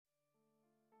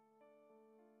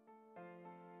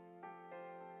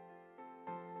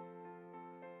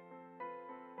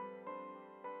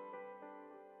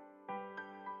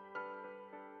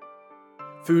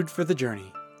Food for the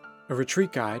Journey, a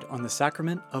retreat guide on the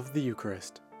sacrament of the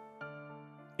Eucharist.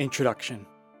 Introduction.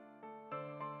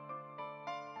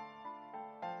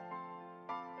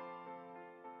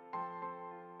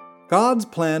 God's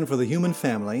plan for the human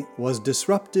family was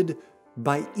disrupted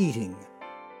by eating.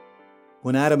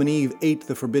 When Adam and Eve ate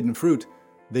the forbidden fruit,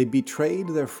 they betrayed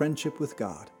their friendship with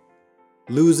God,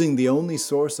 losing the only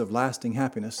source of lasting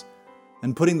happiness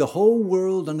and putting the whole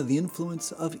world under the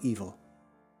influence of evil.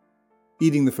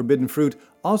 Eating the forbidden fruit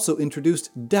also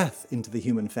introduced death into the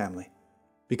human family,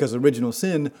 because original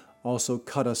sin also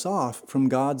cut us off from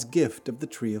God's gift of the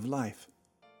tree of life.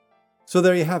 So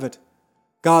there you have it.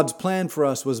 God's plan for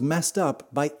us was messed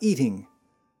up by eating.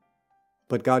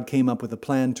 But God came up with a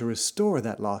plan to restore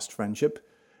that lost friendship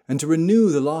and to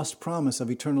renew the lost promise of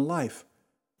eternal life.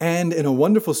 And in a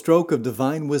wonderful stroke of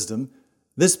divine wisdom,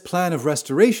 this plan of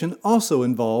restoration also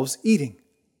involves eating.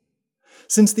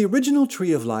 Since the original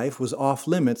tree of life was off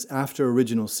limits after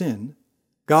original sin,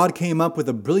 God came up with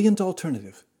a brilliant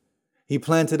alternative. He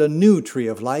planted a new tree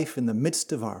of life in the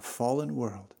midst of our fallen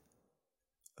world.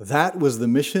 That was the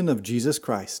mission of Jesus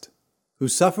Christ, who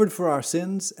suffered for our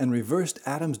sins and reversed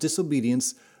Adam's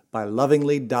disobedience by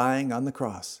lovingly dying on the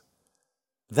cross.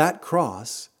 That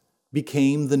cross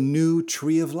became the new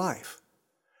tree of life,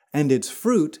 and its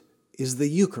fruit is the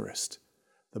Eucharist,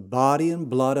 the body and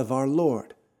blood of our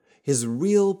Lord, His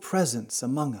real presence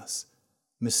among us,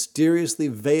 mysteriously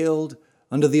veiled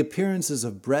under the appearances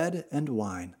of bread and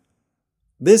wine.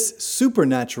 This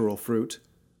supernatural fruit,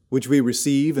 which we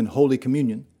receive in Holy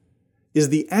Communion, is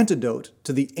the antidote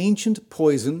to the ancient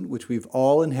poison which we've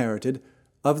all inherited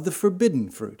of the forbidden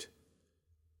fruit.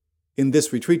 In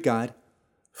this retreat guide,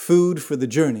 Food for the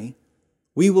Journey,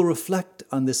 we will reflect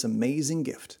on this amazing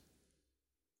gift.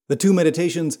 The two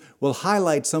meditations will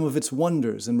highlight some of its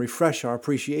wonders and refresh our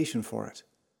appreciation for it.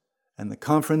 And the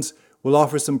conference will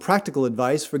offer some practical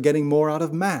advice for getting more out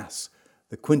of Mass,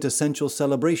 the quintessential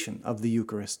celebration of the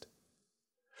Eucharist.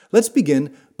 Let's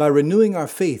begin by renewing our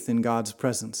faith in God's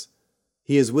presence.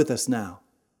 He is with us now,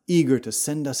 eager to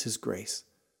send us His grace.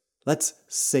 Let's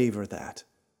savor that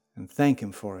and thank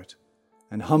Him for it,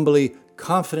 and humbly,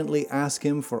 confidently ask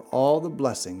Him for all the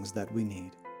blessings that we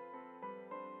need.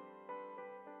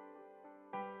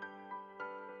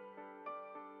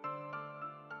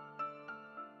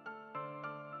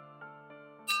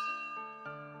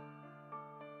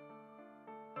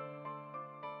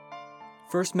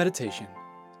 First meditation,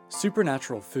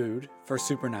 supernatural food for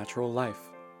supernatural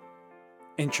life.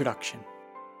 Introduction.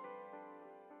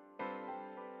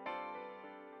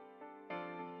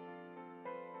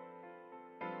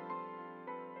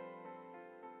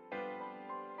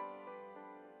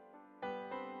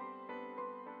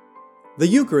 The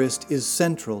Eucharist is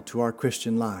central to our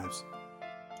Christian lives.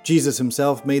 Jesus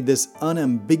Himself made this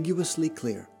unambiguously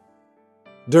clear.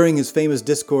 During His famous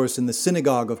discourse in the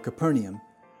synagogue of Capernaum,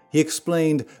 He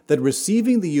explained that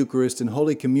receiving the Eucharist in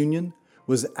Holy Communion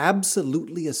was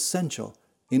absolutely essential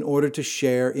in order to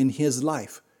share in His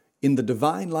life, in the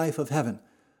divine life of heaven,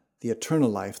 the eternal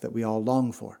life that we all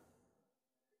long for.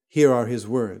 Here are His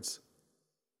words.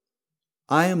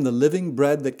 "I am the living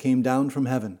bread that came down from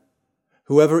heaven.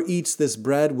 Whoever eats this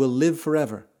bread will live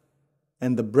forever,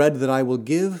 and the bread that I will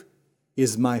give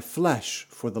is my flesh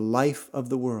for the life of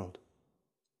the world."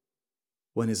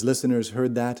 When His listeners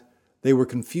heard that, they were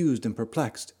confused and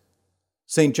perplexed.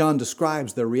 St. John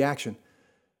describes their reaction.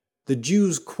 The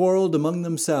Jews quarreled among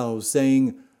themselves,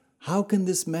 saying, "How can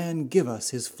this man give us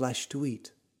his flesh to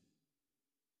eat?"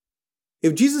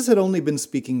 If Jesus had only been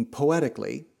speaking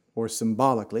poetically or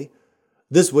symbolically,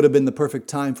 this would have been the perfect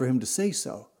time for Him to say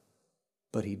so.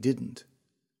 But He didn't.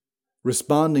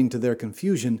 Responding to their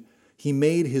confusion, He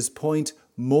made His point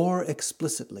more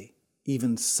explicitly,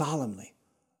 even solemnly,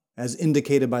 as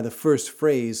indicated by the first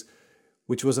phrase,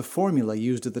 which was a formula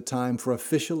used at the time for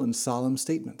official and solemn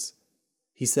statements.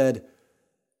 He said,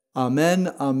 "Amen,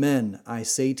 amen, I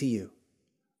say to you,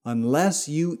 unless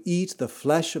you eat the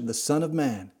flesh of the Son of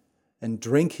Man and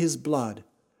drink His blood,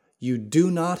 you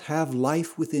do not have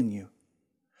life within you.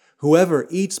 Whoever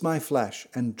eats my flesh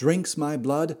and drinks my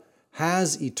blood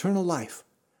has eternal life,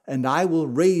 and I will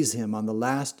raise him on the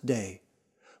last day.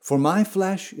 For my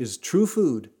flesh is true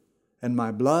food, and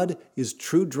my blood is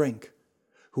true drink.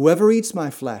 Whoever eats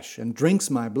my flesh and drinks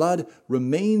my blood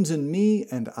remains in me,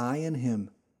 and I in him.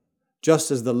 Just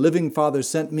as the living Father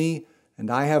sent me, and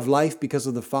I have life because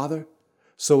of the Father,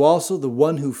 so also the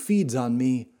one who feeds on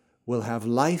me will have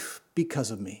life because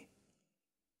of me."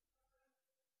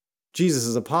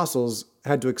 Jesus' apostles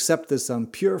had to accept this on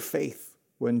pure faith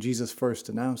when Jesus first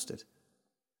announced it.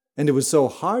 And it was so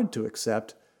hard to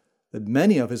accept that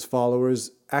many of his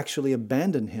followers actually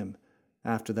abandoned him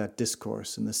after that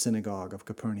discourse in the synagogue of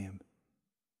Capernaum.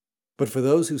 But for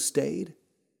those who stayed,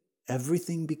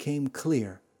 everything became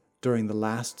clear during the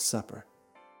Last Supper,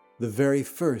 the very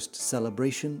first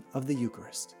celebration of the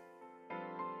Eucharist.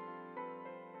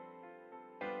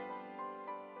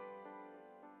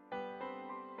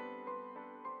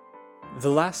 The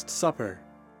Last Supper,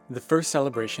 the first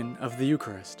celebration of the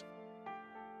Eucharist.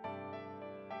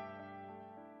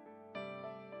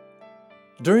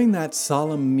 During that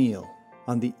solemn meal,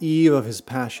 on the eve of his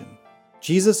Passion,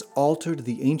 Jesus altered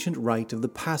the ancient rite of the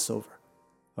Passover,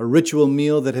 a ritual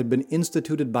meal that had been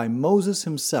instituted by Moses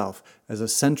himself as a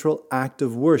central act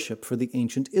of worship for the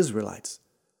ancient Israelites.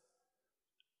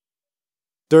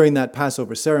 During that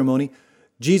Passover ceremony,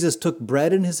 Jesus took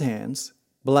bread in his hands,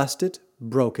 blessed it,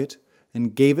 broke it,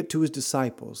 and gave it to his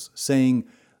disciples, saying,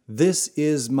 "This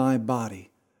is my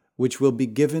body, which will be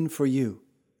given for you.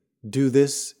 Do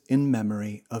this in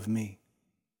memory of me."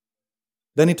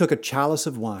 Then he took a chalice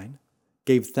of wine,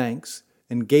 gave thanks,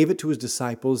 and gave it to his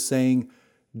disciples, saying,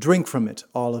 "Drink from it,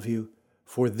 all of you,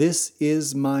 for this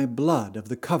is my blood of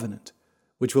the covenant,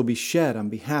 which will be shed on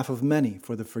behalf of many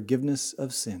for the forgiveness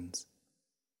of sins."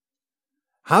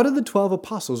 How did the 12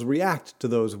 apostles react to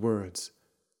those words,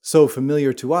 so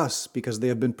familiar to us because they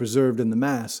have been preserved in the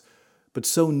Mass, but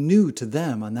so new to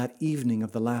them on that evening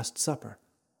of the Last Supper?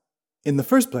 In the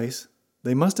first place,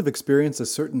 they must have experienced a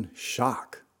certain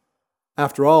shock.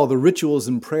 After all, the rituals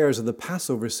and prayers of the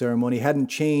Passover ceremony hadn't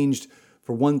changed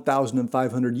for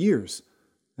 1,500 years,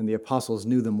 and the apostles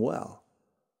knew them well.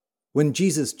 When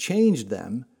Jesus changed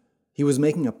them, he was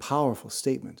making a powerful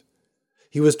statement.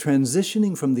 He was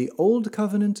transitioning from the old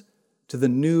covenant to the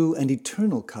new and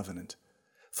eternal covenant,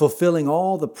 fulfilling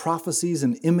all the prophecies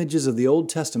and images of the Old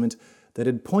Testament that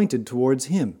had pointed towards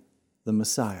him, the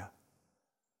Messiah.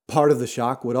 Part of the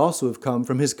shock would also have come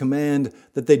from his command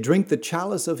that they drink the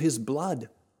chalice of his blood.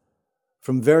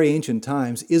 From very ancient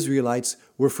times, Israelites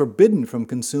were forbidden from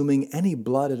consuming any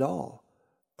blood at all.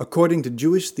 According to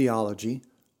Jewish theology,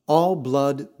 all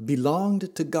blood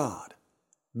belonged to God,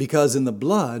 because in the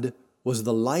blood was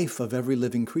the life of every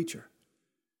living creature.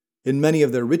 In many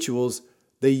of their rituals,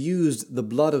 they used the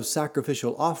blood of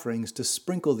sacrificial offerings to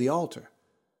sprinkle the altar.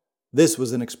 This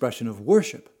was an expression of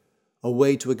worship, a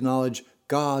way to acknowledge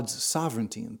God's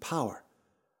sovereignty and power.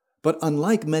 But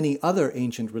unlike many other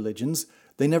ancient religions,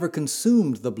 they never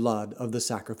consumed the blood of the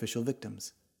sacrificial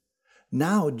victims.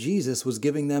 Now Jesus was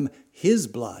giving them his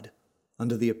blood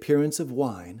under the appearance of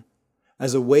wine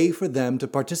as a way for them to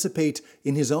participate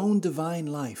in his own divine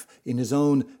life, in his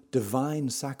own divine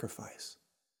sacrifice.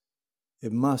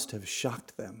 It must have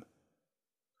shocked them.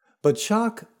 But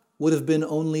shock would have been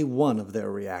only one of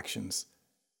their reactions.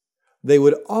 They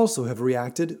would also have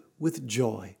reacted with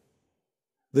joy.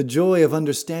 The joy of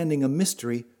understanding a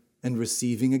mystery and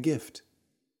receiving a gift.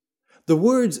 The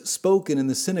words spoken in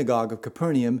the synagogue of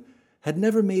Capernaum had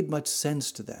never made much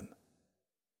sense to them.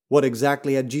 What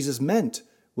exactly had Jesus meant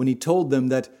when he told them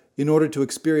that in order to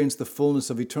experience the fullness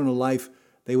of eternal life,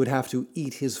 they would have to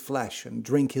eat his flesh and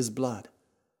drink his blood?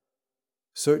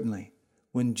 Certainly,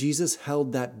 when Jesus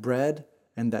held that bread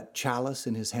and that chalice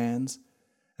in his hands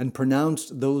and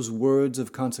pronounced those words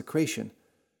of consecration,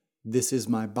 "This is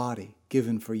my body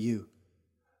given for you.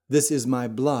 This is my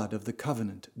blood of the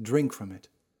covenant. Drink from it,"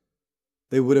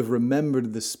 they would have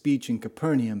remembered the speech in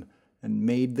Capernaum and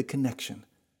made the connection.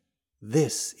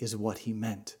 This is what he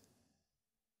meant.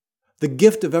 The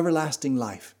gift of everlasting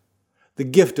life, the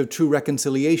gift of true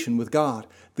reconciliation with God,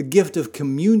 the gift of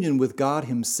communion with God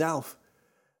himself.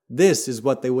 This is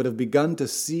what they would have begun to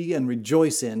see and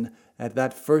rejoice in at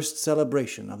that first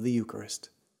celebration of the Eucharist.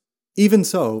 Even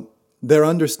so, their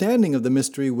understanding of the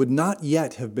mystery would not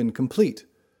yet have been complete.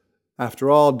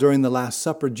 After all, during the Last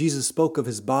Supper, Jesus spoke of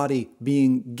his body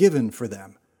being given for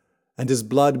them and his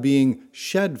blood being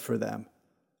shed for them.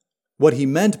 What he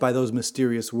meant by those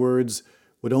mysterious words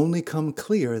would only come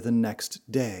clear the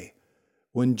next day,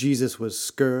 when Jesus was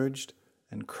scourged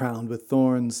and crowned with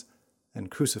thorns and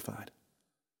crucified.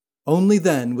 Only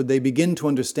then would they begin to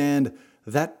understand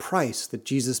that price that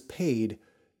Jesus paid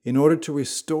in order to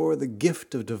restore the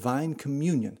gift of divine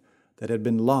communion that had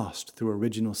been lost through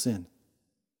original sin.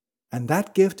 And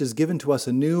that gift is given to us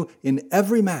anew in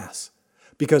every Mass,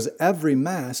 because every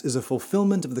Mass is a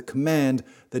fulfillment of the command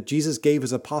that Jesus gave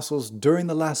his apostles during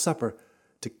the Last Supper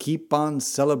to keep on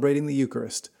celebrating the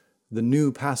Eucharist, the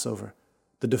new Passover,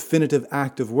 the definitive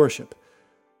act of worship.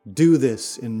 "Do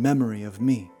this in memory of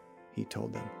me," he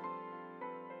told them.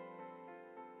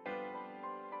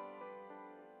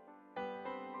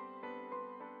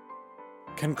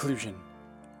 Conclusion.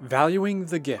 Valuing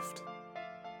the gift.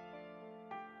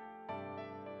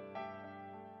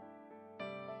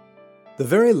 The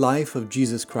very life of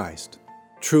Jesus Christ,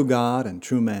 true God and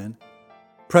true man,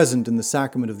 present in the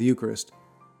sacrament of the Eucharist,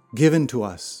 given to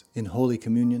us in Holy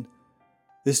Communion,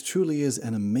 this truly is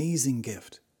an amazing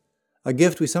gift, a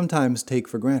gift we sometimes take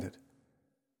for granted.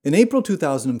 In April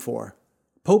 2004,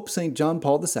 Pope St. John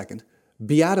Paul II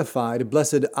beatified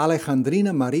Blessed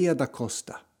Alexandrina Maria da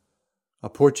Costa, a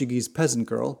Portuguese peasant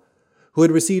girl who had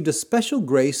received a special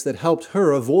grace that helped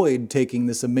her avoid taking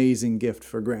this amazing gift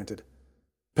for granted.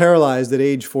 Paralyzed at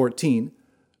age 14,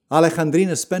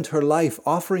 Alexandrina spent her life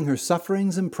offering her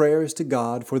sufferings and prayers to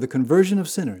God for the conversion of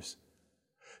sinners.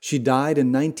 She died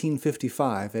in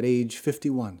 1955 at age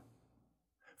 51.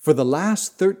 For the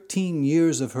last 13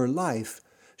 years of her life,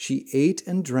 she ate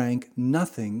and drank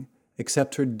nothing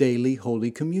except her daily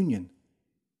Holy Communion.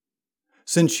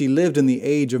 Since she lived in the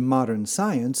age of modern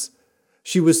science,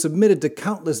 she was submitted to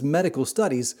countless medical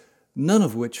studies, none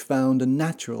of which found a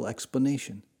natural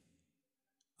explanation.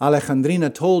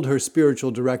 Alexandrina told her spiritual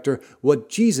director what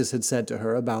Jesus had said to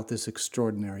her about this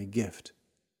extraordinary gift.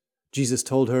 Jesus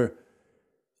told her,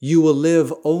 "You will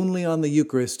live only on the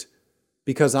Eucharist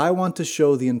because I want to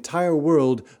show the entire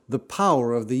world the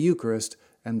power of the Eucharist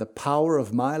and the power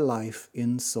of my life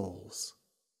in souls."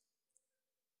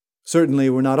 Certainly,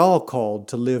 we're not all called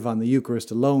to live on the Eucharist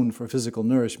alone for physical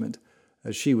nourishment,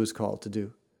 as she was called to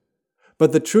do.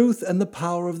 But the truth and the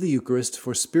power of the Eucharist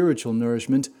for spiritual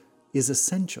nourishment is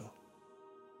essential.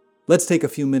 Let's take a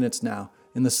few minutes now,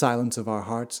 in the silence of our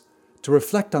hearts, to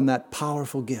reflect on that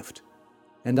powerful gift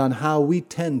and on how we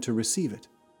tend to receive it.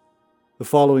 The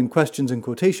following questions and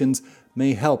quotations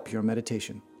may help your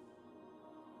meditation.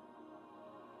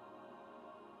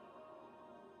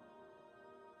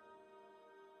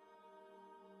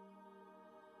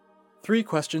 Three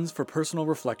questions for personal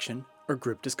reflection or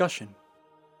group discussion.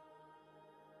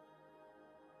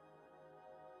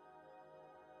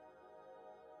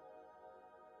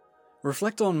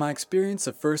 Reflect on my experience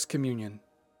of First Communion.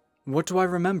 What do I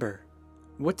remember?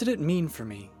 What did it mean for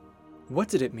me? What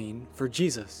did it mean for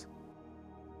Jesus?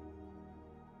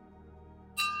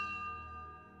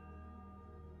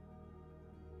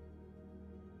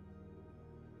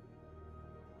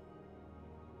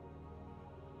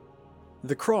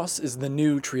 The cross is the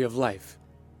new tree of life.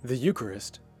 The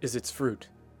Eucharist is its fruit.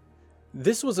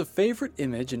 This was a favorite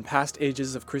image in past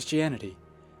ages of Christianity.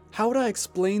 How would I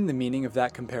explain the meaning of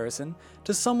that comparison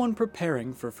to someone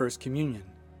preparing for First Communion?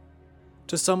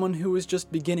 To someone who is just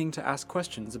beginning to ask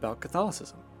questions about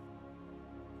Catholicism?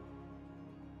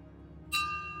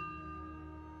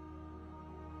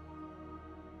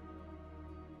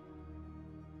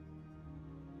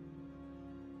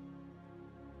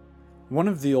 One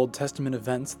of the Old Testament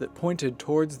events that pointed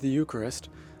towards the Eucharist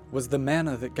was the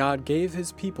manna that God gave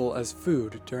his people as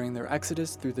food during their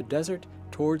exodus through the desert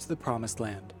towards the Promised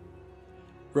Land.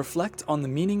 Reflect on the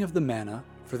meaning of the manna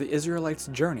for the Israelites'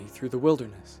 journey through the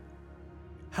wilderness.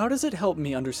 How does it help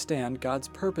me understand God's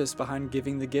purpose behind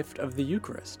giving the gift of the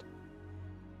Eucharist?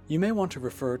 You may want to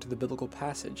refer to the biblical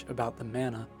passage about the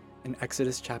manna in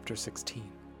Exodus chapter 16.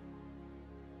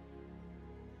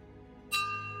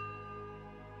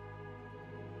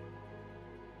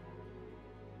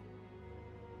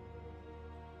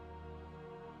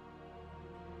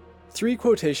 Three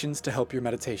quotations to help your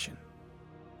meditation.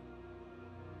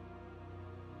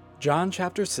 John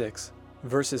chapter 6,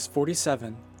 verses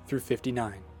 47 through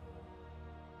 59.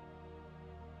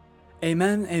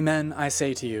 Amen, amen, I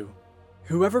say to you,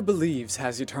 whoever believes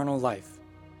has eternal life.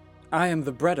 I am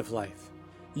the bread of life.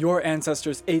 Your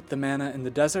ancestors ate the manna in the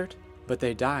desert, but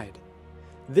they died.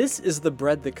 This is the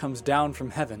bread that comes down from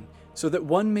heaven, so that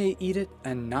one may eat it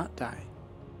and not die.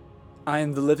 I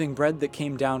am the living bread that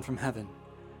came down from heaven.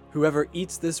 Whoever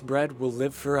eats this bread will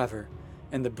live forever,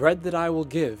 and the bread that I will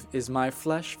give is my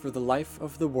flesh for the life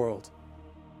of the world.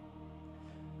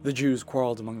 The Jews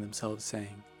quarreled among themselves,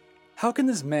 saying, How can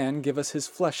this man give us his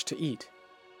flesh to eat?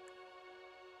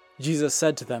 Jesus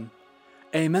said to them,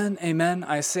 Amen, amen,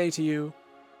 I say to you,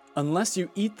 unless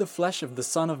you eat the flesh of the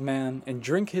Son of Man and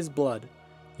drink his blood,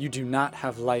 you do not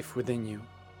have life within you.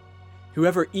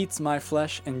 Whoever eats my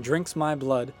flesh and drinks my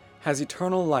blood has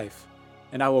eternal life,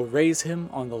 and I will raise him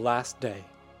on the last day.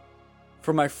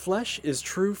 For my flesh is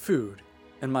true food,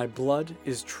 and my blood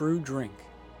is true drink.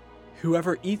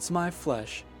 Whoever eats my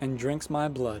flesh and drinks my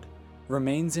blood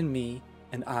remains in me,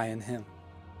 and I in him.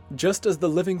 Just as the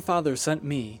living Father sent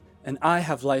me, and I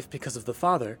have life because of the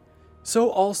Father,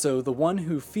 so also the one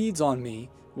who feeds on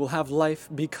me will have life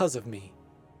because of me.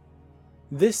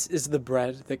 This is the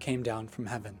bread that came down from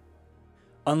heaven.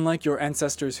 Unlike your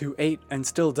ancestors who ate and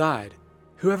still died,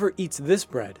 whoever eats this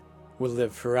bread will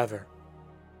live forever.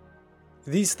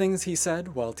 These things he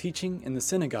said while teaching in the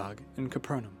synagogue in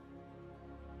Capernaum.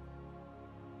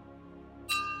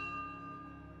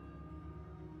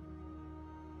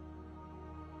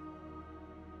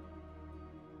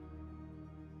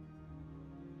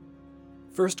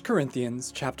 First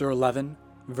Corinthians chapter 11,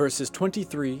 verses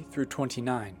 23 through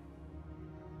 29.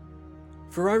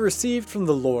 For I received from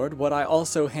the Lord what I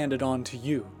also handed on to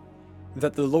you,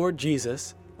 that the Lord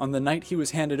Jesus, on the night he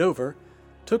was handed over,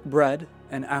 took bread,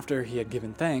 and after he had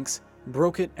given thanks,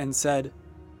 broke it and said,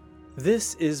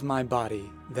 "This is my body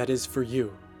that is for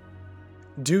you.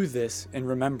 Do this in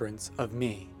remembrance of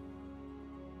me."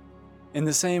 In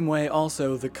the same way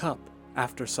also the cup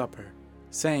after supper,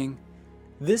 saying,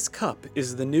 "This cup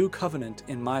is the new covenant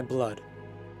in my blood.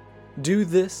 Do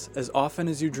this as often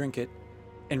as you drink it,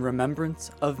 in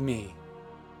remembrance of me.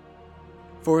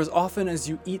 For as often as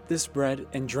you eat this bread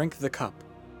and drink the cup,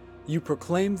 you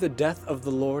proclaim the death of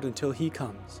the Lord until he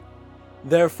comes.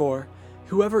 Therefore,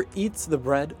 whoever eats the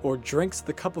bread or drinks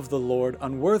the cup of the Lord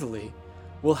unworthily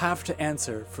will have to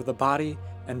answer for the body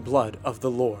and blood of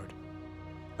the Lord.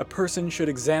 A person should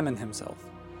examine himself,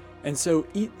 and so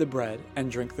eat the bread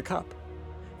and drink the cup.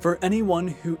 For anyone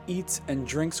who eats and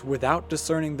drinks without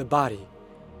discerning the body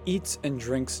eats and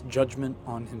drinks judgment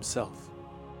on himself."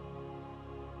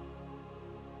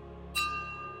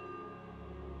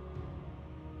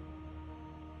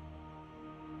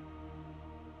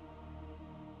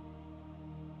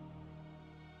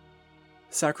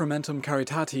 Sacramentum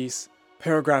Caritatis,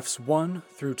 paragraphs 1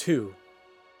 through 2.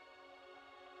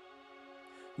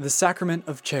 The Sacrament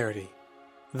of Charity.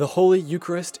 The Holy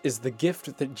Eucharist is the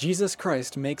gift that Jesus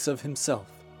Christ makes of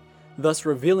himself, thus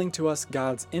revealing to us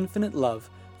God's infinite love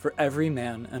for every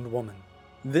man and woman.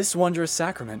 This wondrous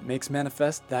sacrament makes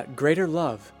manifest that greater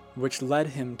love which led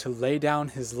him to lay down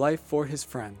his life for his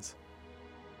friends.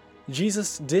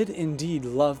 Jesus did indeed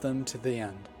love them to the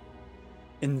end.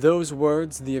 In those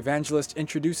words, the evangelist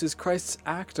introduces Christ's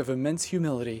act of immense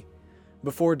humility.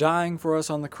 Before dying for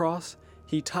us on the cross,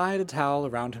 he tied a towel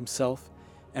around himself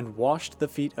and washed the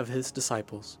feet of his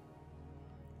disciples.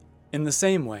 In the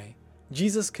same way,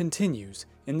 Jesus continues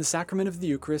in the sacrament of the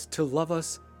Eucharist to love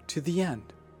us to the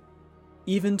end,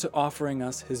 even to offering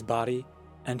us his body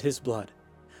and his blood.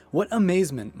 What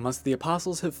amazement must the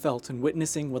apostles have felt in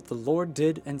witnessing what the Lord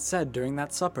did and said during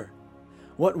that supper!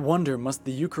 What wonder must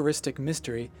the Eucharistic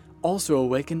mystery also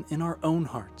awaken in our own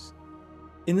hearts!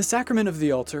 In the sacrament of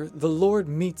the altar, the Lord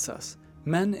meets us,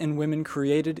 men and women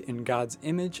created in God's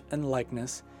image and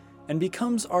likeness, and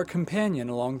becomes our companion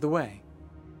along the way.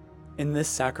 In this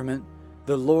sacrament,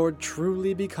 the Lord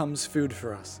truly becomes food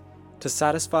for us, to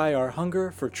satisfy our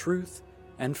hunger for truth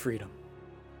and freedom.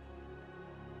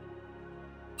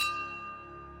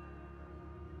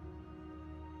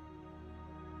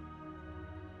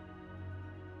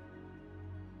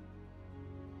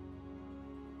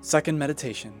 Second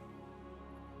meditation.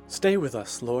 Stay with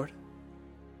us, Lord.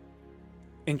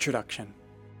 Introduction.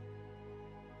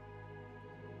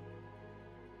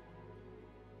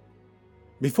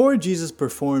 Before Jesus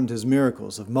performed his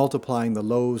miracles of multiplying the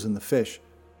loaves and the fish,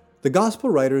 the Gospel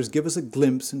writers give us a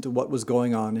glimpse into what was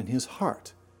going on in his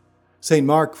heart. St.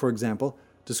 Mark, for example,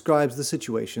 describes the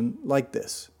situation like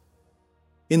this.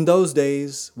 In those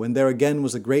days, when there again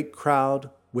was a great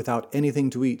crowd without anything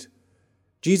to eat,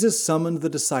 Jesus summoned the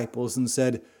disciples and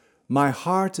said, "My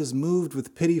heart is moved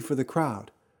with pity for the crowd,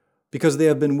 because they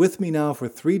have been with me now for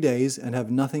 3 days and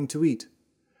have nothing to eat.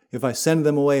 If I send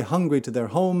them away hungry to their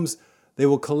homes, they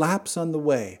will collapse on the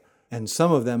way, and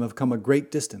some of them have come a great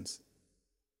distance."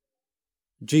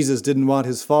 Jesus didn't want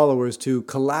his followers to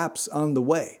collapse on the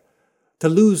way, to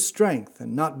lose strength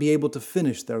and not be able to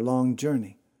finish their long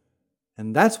journey.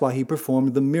 And that's why he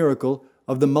performed the miracle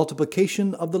of the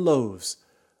multiplication of the loaves,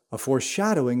 a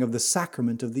foreshadowing of the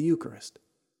sacrament of the Eucharist.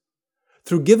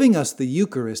 Through giving us the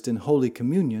Eucharist in Holy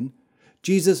Communion,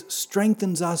 Jesus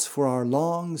strengthens us for our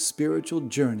long spiritual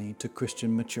journey to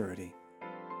Christian maturity.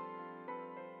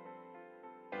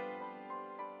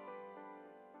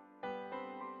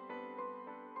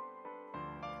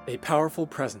 A powerful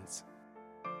presence.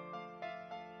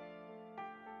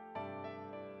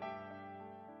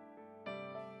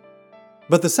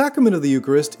 But the sacrament of the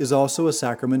Eucharist is also a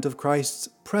sacrament of Christ's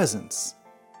presence.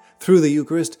 Through the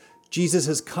Eucharist, Jesus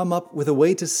has come up with a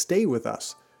way to stay with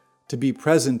us, to be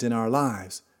present in our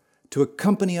lives, to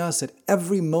accompany us at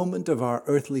every moment of our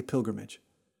earthly pilgrimage.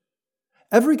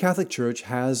 Every Catholic Church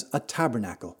has a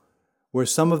tabernacle, where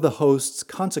some of the hosts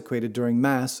consecrated during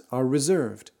Mass are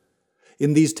reserved.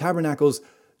 In these tabernacles,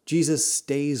 Jesus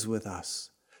stays with us,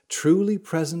 truly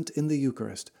present in the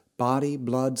Eucharist, body,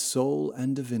 blood, soul,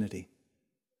 and divinity.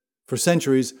 For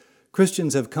centuries,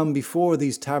 Christians have come before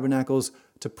these tabernacles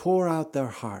to pour out their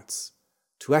hearts,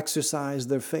 to exercise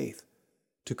their faith,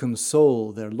 to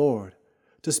console their Lord,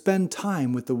 to spend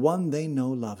time with the one they know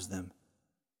loves them.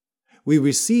 We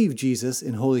receive Jesus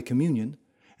in Holy Communion,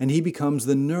 and he becomes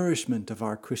the nourishment of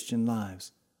our Christian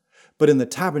lives. But in the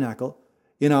tabernacle,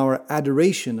 in our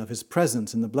adoration of his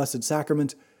presence in the Blessed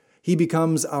Sacrament, he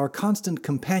becomes our constant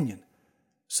companion,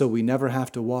 so we never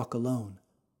have to walk alone.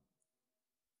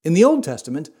 In the Old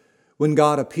Testament, when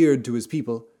God appeared to his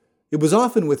people, it was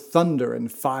often with thunder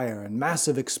and fire and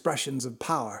massive expressions of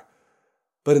power.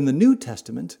 But in the New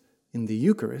Testament, in the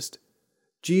Eucharist,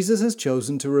 Jesus has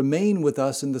chosen to remain with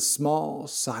us in the small,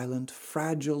 silent,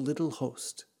 fragile little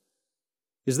host.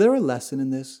 Is there a lesson in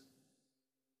this?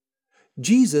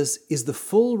 Jesus is the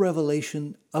full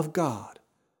revelation of God,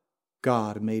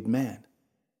 God made man.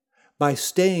 By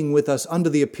staying with us under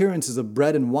the appearances of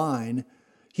bread and wine,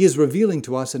 he is revealing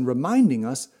to us and reminding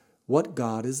us what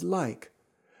God is like.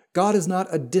 God is not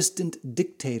a distant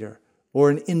dictator or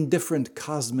an indifferent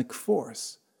cosmic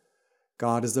force.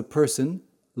 God is a person,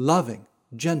 loving,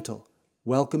 gentle,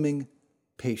 welcoming,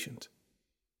 patient.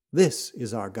 This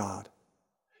is our God.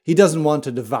 He doesn't want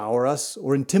to devour us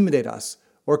or intimidate us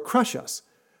or crush us.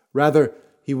 Rather,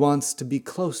 he wants to be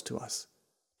close to us,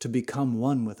 to become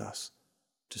one with us,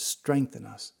 to strengthen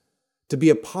us, to be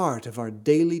a part of our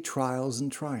daily trials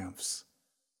and triumphs.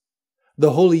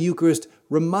 The Holy Eucharist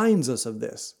reminds us of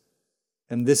this,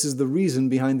 and this is the reason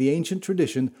behind the ancient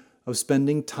tradition of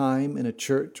spending time in a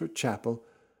church or chapel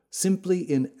simply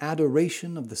in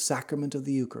adoration of the sacrament of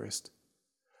the Eucharist.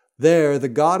 There, the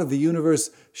God of the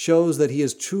universe shows that he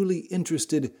is truly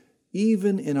interested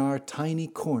even in our tiny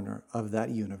corner of that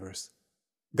universe.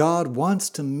 God wants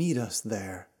to meet us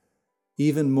there,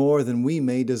 even more than we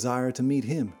may desire to meet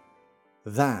him.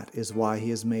 That is why he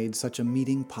has made such a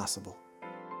meeting possible.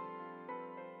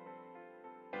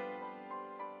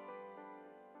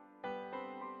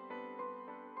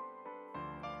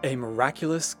 A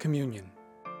miraculous communion.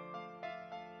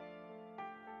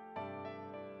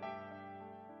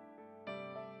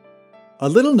 A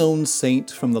little-known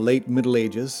saint from the late Middle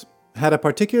Ages had a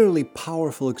particularly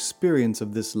powerful experience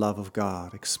of this love of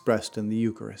God expressed in the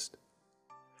Eucharist.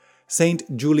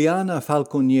 Saint Giuliana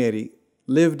Falconieri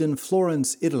lived in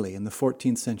Florence, Italy in the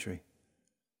 14th century.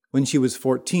 When she was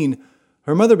 14,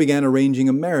 her mother began arranging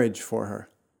a marriage for her.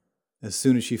 As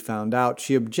soon as she found out,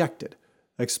 she objected,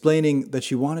 explaining that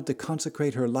she wanted to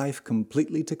consecrate her life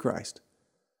completely to Christ.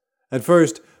 At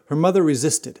first, her mother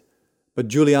resisted, but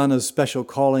Giuliana's special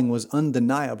calling was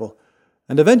undeniable,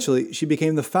 and eventually she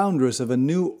became the foundress of a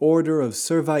new order of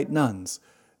Servite nuns,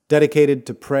 dedicated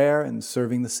to prayer and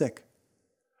serving the sick.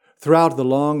 Throughout the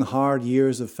long, hard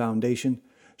years of foundation,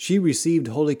 she received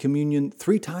Holy Communion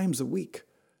 3 times a week,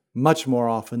 much more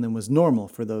often than was normal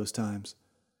for those times.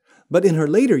 But in her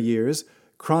later years,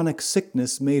 chronic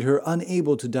sickness made her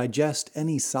unable to digest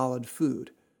any solid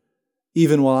food.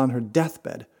 Even while on her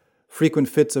deathbed, frequent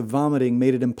fits of vomiting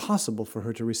made it impossible for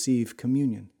her to receive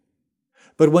communion.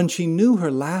 But when she knew her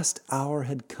last hour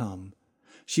had come,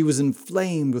 she was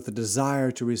inflamed with a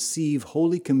desire to receive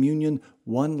Holy Communion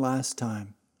one last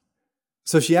time.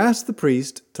 So she asked the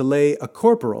priest to lay a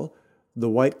corporal, the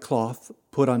white cloth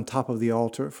put on top of the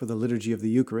altar for the liturgy of the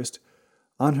Eucharist,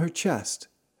 on her chest,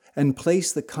 and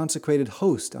place the consecrated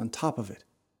host on top of it.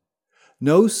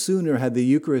 No sooner had the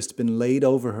Eucharist been laid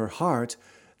over her heart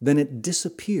than it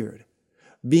disappeared,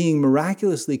 being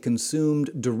miraculously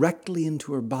consumed directly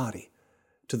into her body,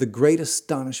 to the great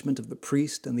astonishment of the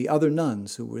priest and the other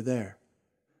nuns who were there.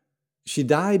 She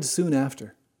died soon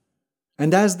after,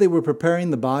 and as they were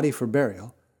preparing the body for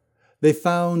burial, they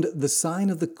found the sign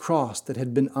of the cross that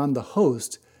had been on the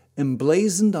host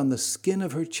emblazoned on the skin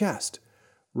of her chest,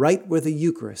 right where the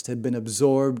Eucharist had been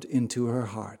absorbed into her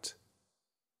heart.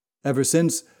 Ever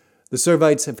since, the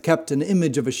Servites have kept an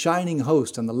image of a shining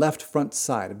host on the left front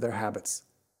side of their habits.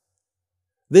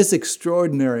 This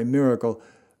extraordinary miracle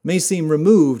may seem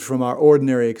removed from our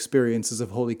ordinary experiences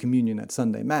of Holy Communion at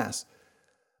Sunday Mass,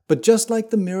 but just like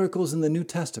the miracles in the New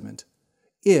Testament,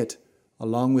 it,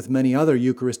 along with many other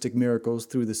Eucharistic miracles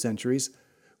through the centuries,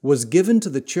 was given to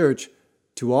the Church,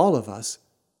 to all of us,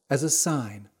 as a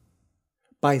sign.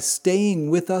 By staying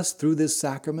with us through this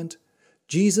sacrament,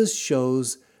 Jesus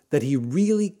shows that he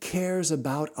really cares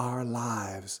about our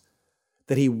lives,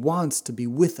 that he wants to be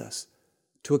with us,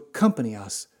 to accompany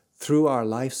us through our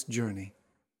life's journey.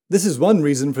 This is one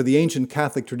reason for the ancient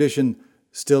Catholic tradition,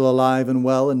 still alive and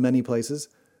well in many places,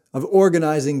 of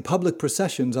organizing public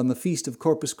processions on the Feast of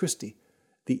Corpus Christi,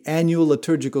 the annual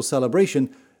liturgical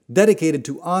celebration dedicated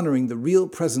to honoring the real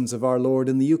presence of our Lord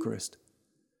in the Eucharist.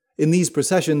 In these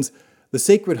processions, The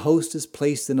sacred host is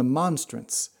placed in a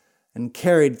monstrance and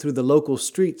carried through the local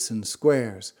streets and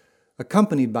squares,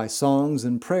 accompanied by songs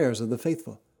and prayers of the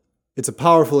faithful. It's a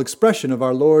powerful expression of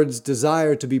our Lord's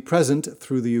desire to be present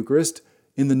through the Eucharist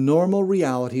in the normal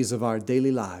realities of our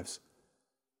daily lives.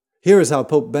 Here is how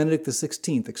Pope Benedict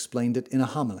XVI explained it in a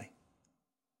homily.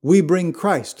 We bring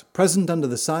Christ, present under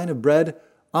the sign of bread,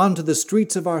 onto the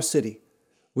streets of our city.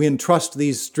 We entrust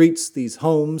these streets, these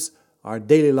homes, our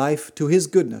daily life, to His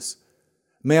goodness.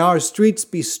 May our streets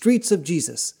be streets of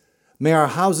Jesus. May our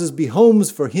houses be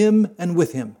homes for Him and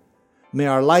with Him. May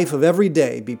our life of every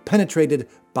day be penetrated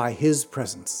by His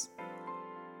presence.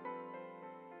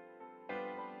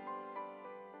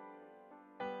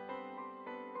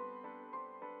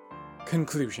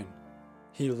 Conclusion.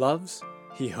 He loves,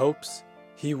 He hopes,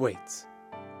 He waits.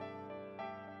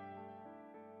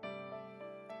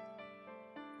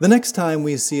 The next time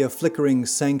we see a flickering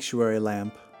sanctuary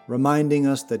lamp reminding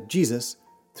us that Jesus,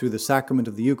 through the sacrament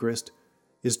of the Eucharist,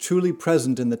 is truly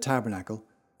present in the tabernacle,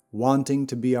 wanting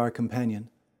to be our companion,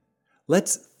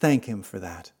 let's thank Him for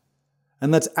that.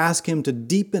 And let's ask Him to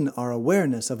deepen our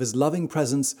awareness of His loving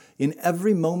presence in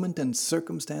every moment and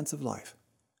circumstance of life.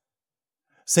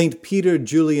 St. Peter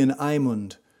Julian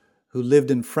Aymund, who lived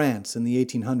in France in the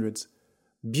 1800s,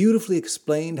 beautifully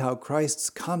explained how Christ's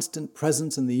constant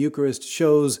presence in the Eucharist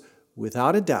shows,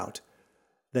 without a doubt,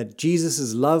 that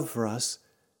Jesus' love for us,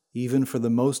 even for the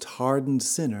most hardened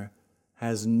sinner,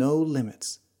 has no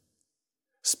limits.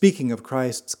 Speaking of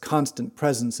Christ's constant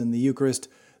presence in the Eucharist,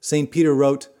 St. Peter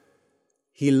wrote,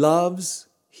 "He loves,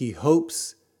 He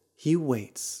hopes, He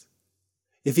waits.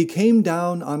 If He came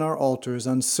down on our altars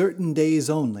on certain days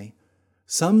only,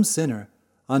 some sinner,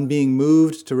 on being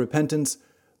moved to repentance,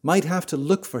 might have to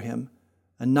look for Him,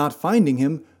 and not finding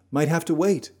Him, might have to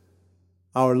wait.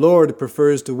 Our Lord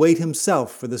prefers to wait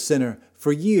Himself for the sinner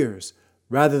for years,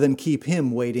 rather than keep him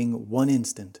waiting one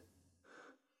instant."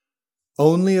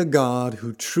 Only a God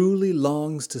who truly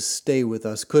longs to stay with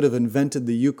us could have invented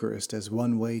the Eucharist as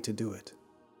one way to do it.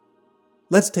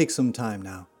 Let's take some time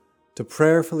now to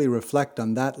prayerfully reflect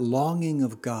on that longing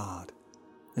of God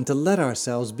and to let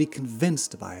ourselves be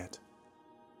convinced by it.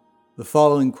 The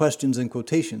following questions and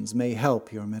quotations may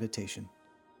help your meditation.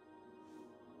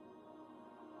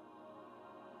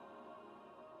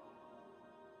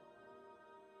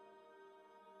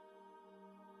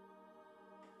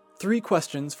 Three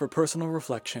questions for personal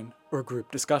reflection or group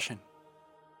discussion.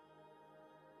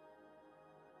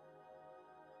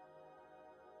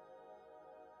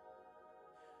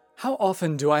 How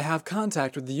often do I have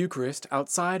contact with the Eucharist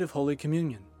outside of Holy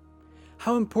Communion?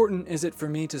 How important is it for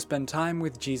me to spend time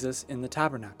with Jesus in the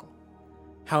tabernacle?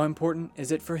 How important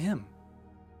is it for Him?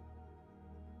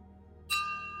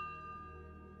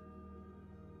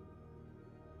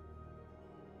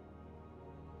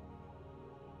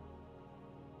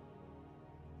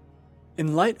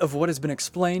 In light of what has been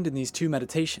explained in these two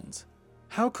meditations,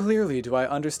 how clearly do I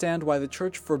understand why the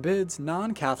Church forbids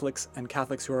non-Catholics and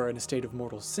Catholics who are in a state of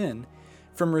mortal sin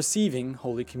from receiving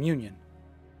Holy Communion?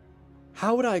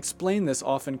 How would I explain this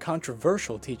often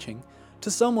controversial teaching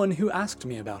to someone who asked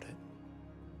me about it?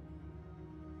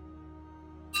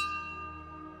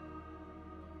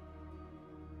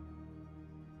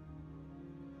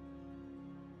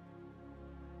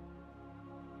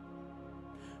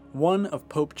 One of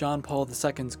Pope John Paul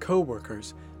II's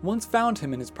co-workers once found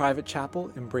him in his private chapel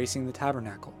embracing the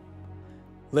tabernacle.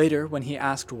 Later, when he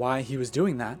asked why he was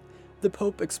doing that, the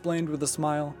Pope explained with a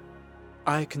smile,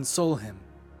 "I console him."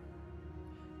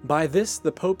 By this,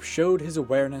 the Pope showed his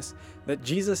awareness that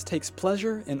Jesus takes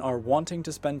pleasure in our wanting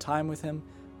to spend time with Him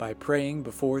by praying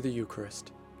before the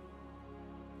Eucharist.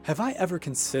 Have I ever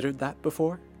considered that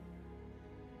before?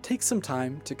 Take some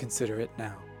time to consider it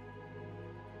now.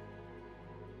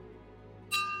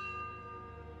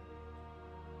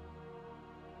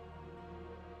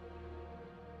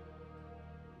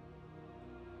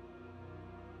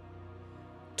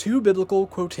 Two biblical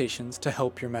quotations to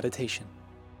help your meditation.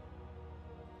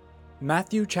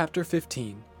 Matthew chapter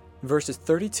 15, verses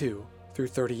 32 through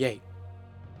 38.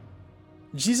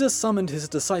 Jesus summoned His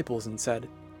disciples and said,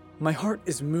 "My heart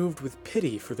is moved with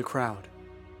pity for the crowd,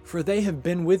 for they have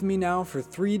been with me now for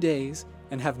 3 days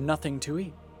and have nothing to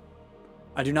eat.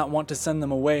 I do not want to send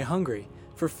them away hungry,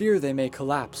 for fear they may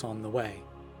collapse on the way."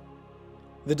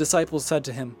 The disciples said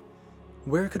to Him,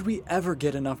 "Where could we ever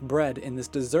get enough bread in this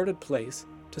deserted place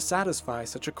to satisfy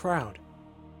such a crowd?"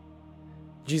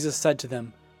 Jesus said to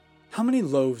them, "How many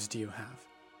loaves do you have?"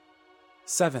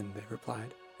 "7," they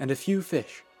replied, "and a few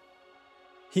fish."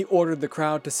 He ordered the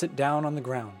crowd to sit down on the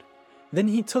ground. Then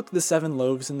He took the 7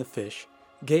 loaves and the fish,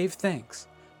 gave thanks,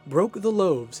 broke the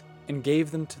loaves, and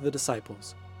gave them to the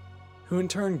disciples, who in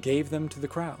turn gave them to the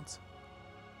crowds.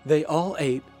 They all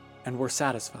ate and were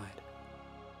satisfied.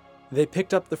 They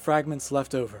picked up the fragments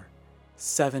left over,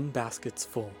 7 baskets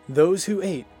full. Those who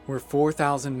ate were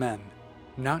 4,000 men,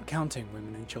 not counting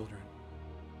women and children.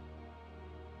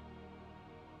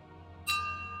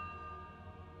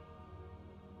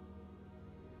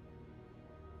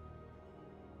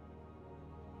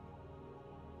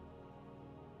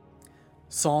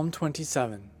 Psalm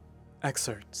 27,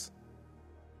 Excerpts.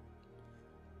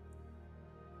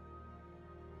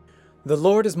 The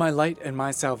Lord is my light and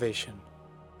my salvation.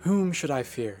 Whom should I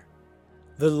fear?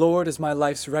 The Lord is my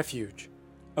life's refuge.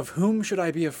 Of whom should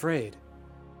I be afraid?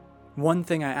 One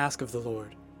thing I ask of the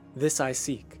Lord, this I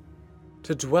seek,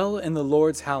 to dwell in the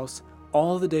Lord's house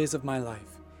all the days of my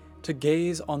life, to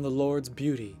gaze on the Lord's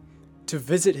beauty, to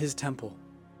visit his temple.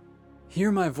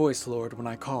 Hear my voice, Lord, when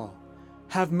I call.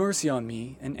 Have mercy on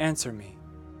me and answer me.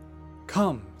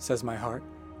 Come, says my heart,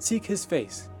 seek his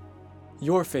face.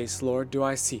 Your face, Lord, do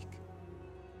I seek.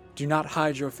 Do not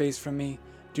hide your face from me.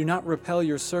 Do not repel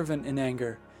your servant in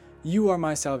anger. You are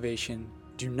my salvation.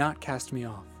 Do not cast me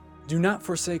off. Do not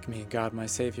forsake me, God my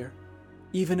Savior.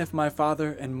 Even if my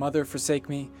father and mother forsake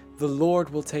me, the Lord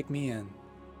will take me in.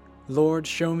 Lord,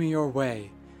 show me your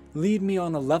way. Lead me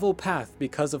on a level path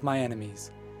because of my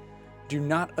enemies. Do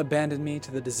not abandon me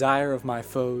to the desire of my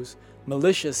foes.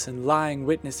 Malicious and lying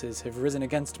witnesses have risen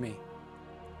against me.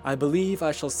 I believe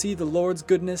I shall see the Lord's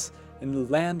goodness in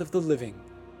the land of the living.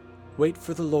 Wait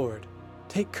for the Lord.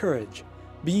 Take courage.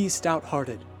 Be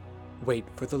stout-hearted. Wait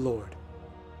for the Lord.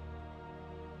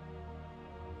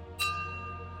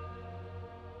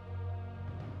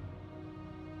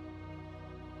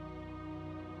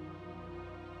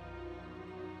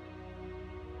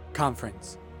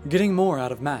 Conference. Getting more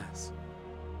out of Mass.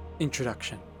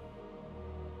 Introduction.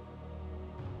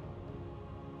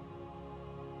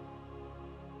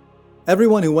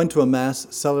 Everyone who went to a Mass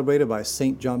celebrated by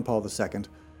St. John Paul II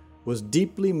was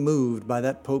deeply moved by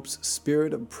that Pope's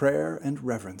spirit of prayer and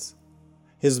reverence.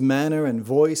 His manner and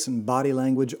voice and body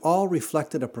language all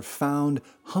reflected a profound,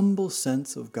 humble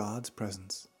sense of God's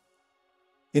presence.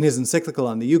 In his encyclical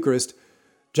on the Eucharist,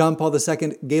 John Paul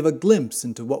II gave a glimpse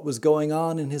into what was going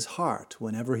on in his heart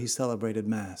whenever he celebrated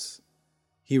Mass.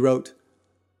 He wrote,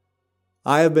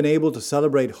 "I have been able to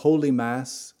celebrate Holy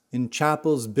Mass in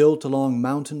chapels built along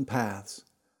mountain paths,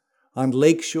 on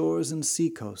lake shores and sea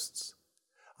coasts.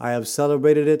 I have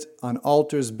celebrated it on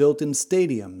altars built in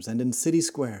stadiums and in city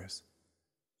squares.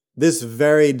 This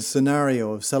varied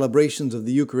scenario of celebrations of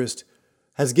the Eucharist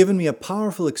has given me a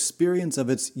powerful experience of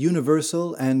its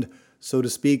universal and, so to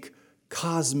speak,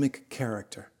 cosmic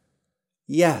character.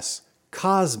 Yes,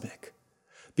 cosmic.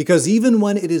 Because even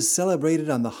when it is celebrated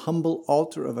on the humble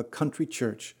altar of a country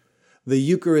church, the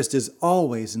Eucharist is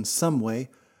always, in some way,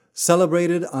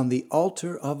 celebrated on the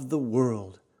altar of the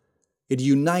world. It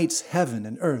unites heaven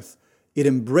and earth. It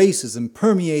embraces and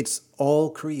permeates all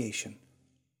creation.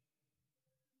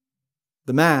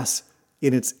 The Mass,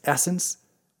 in its essence,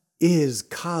 is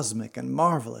cosmic and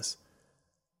marvelous.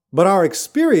 But our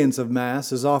experience of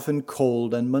Mass is often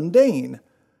cold and mundane.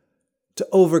 To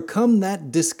overcome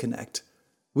that disconnect,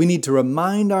 we need to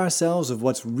remind ourselves of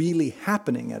what's really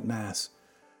happening at Mass,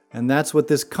 and that's what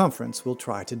this conference will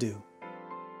try to do.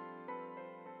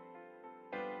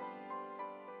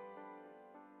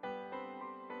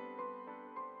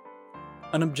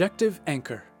 An objective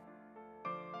anchor.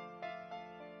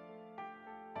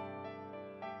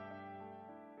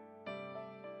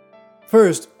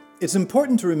 First, it's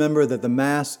important to remember that the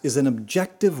Mass is an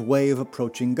objective way of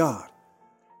approaching God,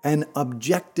 an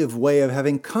objective way of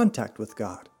having contact with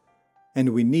God, and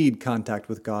we need contact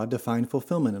with God to find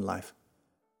fulfillment in life.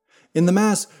 In the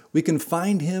Mass, we can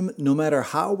find Him no matter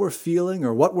how we're feeling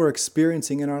or what we're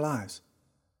experiencing in our lives.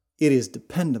 It is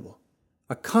dependable,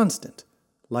 a constant,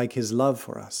 like His love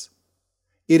for us.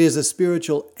 It is a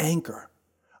spiritual anchor,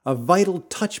 a vital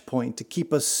touch point to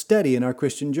keep us steady in our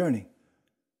Christian journey.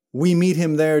 We meet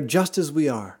Him there just as we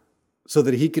are, so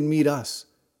that He can meet us,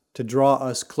 to draw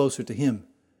us closer to Him,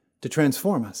 to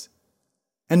transform us.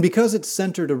 And because it's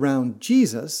centered around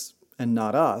Jesus and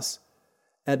not us,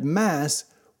 at Mass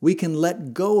we can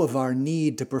let go of our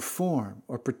need to perform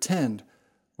or pretend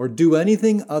or do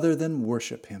anything other than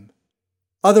worship Him.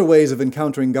 Other ways of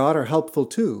encountering God are helpful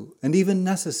too, and even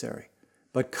necessary,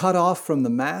 but cut off from the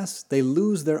Mass, they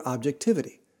lose their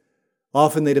objectivity.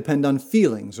 Often they depend on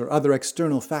feelings or other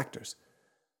external factors.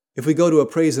 If we go to a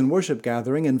praise and worship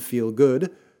gathering and feel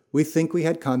good, we think we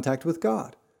had contact with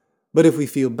God. But if we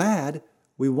feel bad,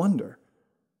 we wonder.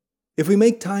 If we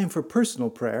make time for personal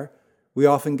prayer, we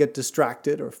often get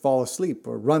distracted or fall asleep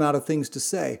or run out of things to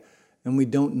say, and we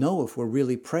don't know if we're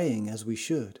really praying as we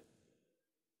should.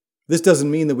 This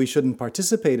doesn't mean that we shouldn't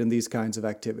participate in these kinds of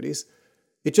activities.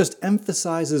 It just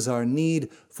emphasizes our need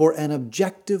for an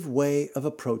objective way of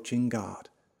approaching God,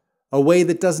 a way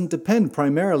that doesn't depend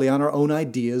primarily on our own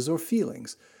ideas or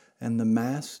feelings, and the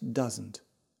Mass doesn't.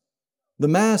 The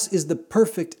Mass is the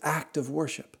perfect act of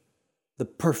worship, the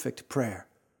perfect prayer,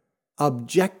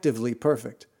 objectively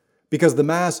perfect, because the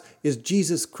Mass is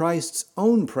Jesus Christ's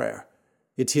own prayer.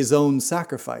 It's His own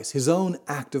sacrifice, His own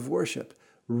act of worship,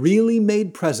 really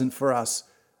made present for us,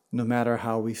 no matter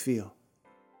how we feel.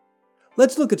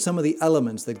 Let's look at some of the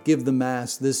elements that give the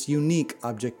Mass this unique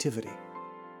objectivity.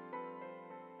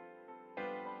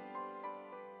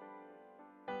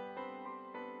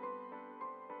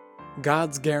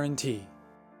 God's guarantee.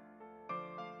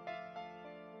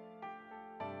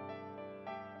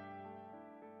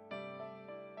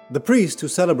 The priest who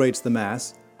celebrates the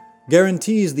Mass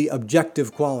guarantees the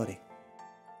objective quality.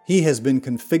 He has been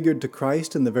configured to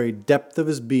Christ in the very depth of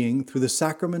his being through the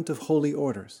sacrament of holy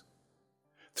orders.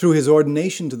 Through his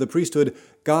ordination to the priesthood,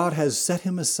 God has set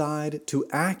him aside to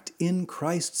act in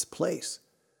Christ's place,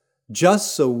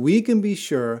 just so we can be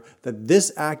sure that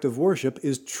this act of worship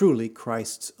is truly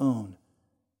Christ's own.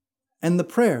 And the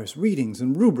prayers, readings,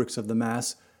 and rubrics of the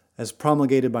Mass, as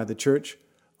promulgated by the Church,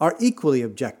 are equally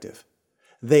objective.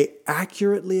 They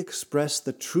accurately express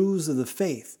the truths of the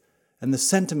faith and the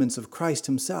sentiments of Christ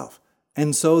Himself,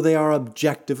 and so they are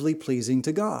objectively pleasing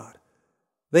to God.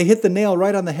 They hit the nail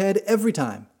right on the head every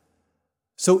time.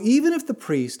 So even if the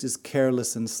priest is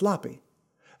careless and sloppy,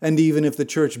 and even if the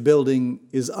church building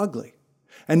is ugly,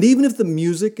 and even if the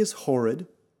music is horrid,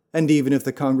 and even if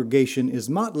the congregation is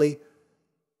motley,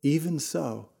 even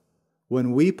so,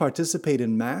 when we participate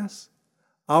in Mass,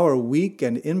 our weak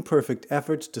and imperfect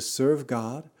efforts to serve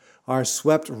God are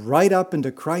swept right up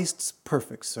into Christ's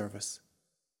perfect service.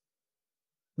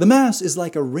 The Mass is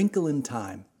like a wrinkle in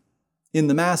time. In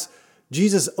the Mass,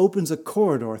 Jesus opens a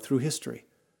corridor through history,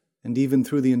 and even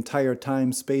through the entire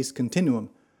time-space continuum,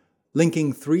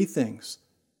 linking three things: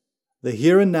 the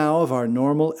here and now of our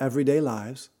normal everyday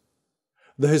lives,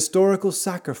 the historical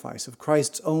sacrifice of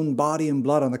Christ's own body and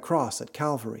blood on the cross at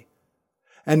Calvary,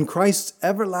 and Christ's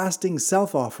everlasting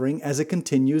self-offering as it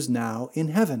continues now in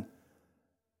heaven.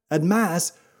 At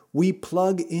Mass, we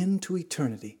plug into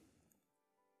eternity.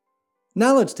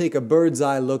 Now let's take a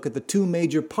bird's-eye look at the two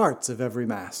major parts of every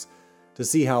Mass to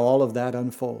see how all of that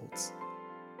unfolds.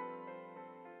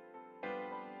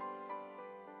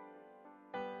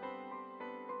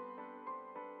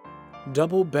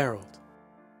 Double-barreled.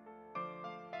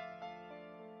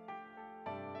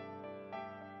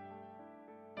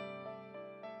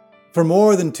 For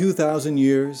more than 2,000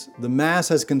 years, the Mass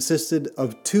has consisted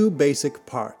of two basic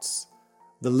parts: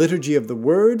 the Liturgy of the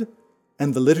Word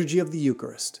and the Liturgy of the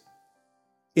Eucharist.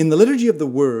 In the Liturgy of the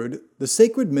Word, the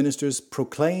sacred ministers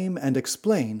proclaim and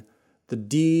explain the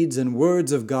deeds and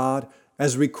words of God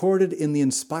as recorded in the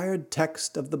inspired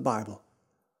text of the Bible.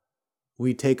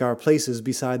 We take our places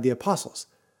beside the apostles,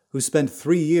 who spent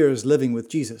 3 years living with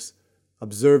Jesus,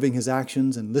 observing His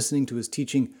actions and listening to His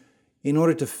teaching in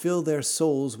order to fill their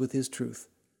souls with His truth.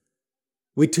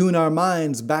 We tune our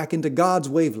minds back into God's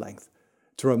wavelength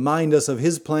to remind us of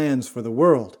His plans for the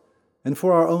world and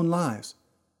for our own lives,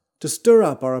 to stir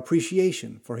up our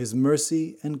appreciation for His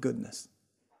mercy and goodness.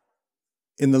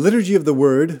 In the Liturgy of the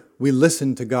Word, we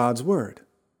listen to God's Word,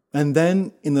 and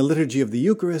then in the Liturgy of the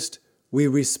Eucharist, we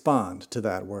respond to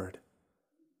that Word.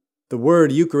 The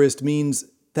word Eucharist means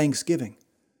thanksgiving,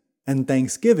 and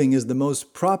thanksgiving is the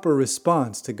most proper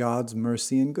response to God's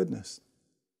mercy and goodness.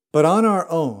 But on our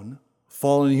own,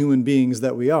 fallen human beings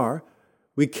that we are,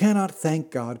 we cannot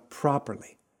thank God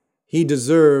properly. He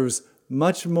deserves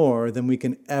much more than we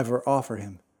can ever offer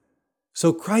Him.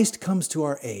 So Christ comes to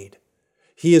our aid.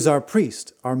 He is our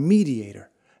priest, our mediator,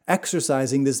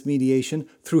 exercising this mediation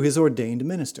through His ordained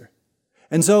minister.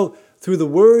 And so, through the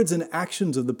words and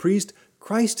actions of the priest,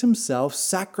 Christ Himself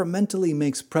sacramentally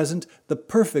makes present the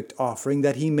perfect offering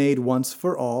that He made once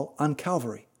for all on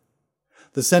Calvary.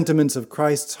 The sentiments of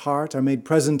Christ's heart are made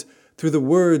present through the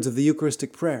words of the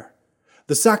Eucharistic prayer.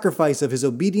 The sacrifice of His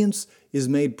obedience is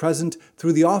made present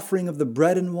through the offering of the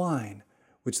bread and wine,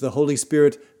 which the Holy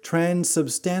Spirit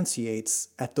transubstantiates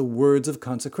at the words of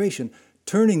consecration,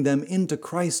 turning them into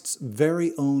Christ's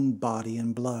very own body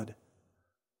and blood.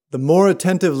 The more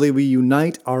attentively we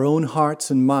unite our own hearts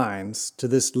and minds to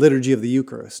this liturgy of the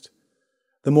Eucharist,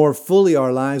 the more fully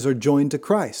our lives are joined to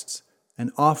Christ's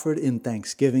and offered in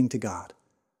thanksgiving to God.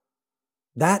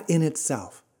 That in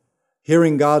itself,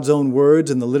 hearing God's own words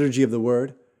in the Liturgy of the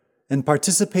Word, And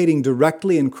participating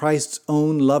directly in Christ's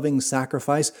own loving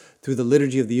sacrifice through the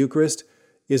liturgy of the Eucharist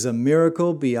is a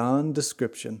miracle beyond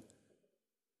description.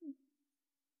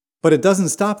 But it doesn't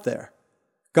stop there.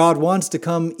 God wants to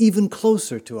come even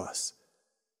closer to us.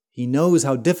 He knows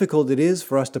how difficult it is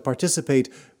for us to participate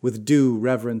with due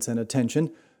reverence and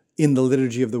attention in the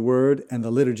liturgy of the Word and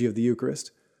the liturgy of the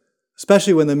Eucharist,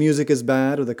 especially when the music is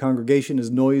bad or the congregation is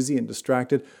noisy and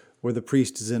distracted or the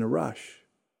priest is in a rush.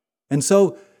 And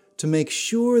so, to make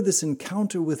sure this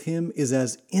encounter with Him is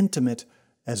as intimate,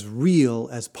 as real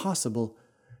as possible,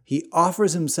 He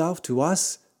offers Himself to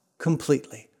us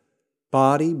completely,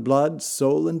 body, blood,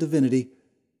 soul, and divinity,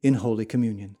 in Holy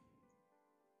Communion.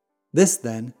 This,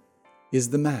 then, is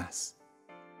the Mass,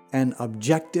 an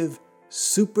objective,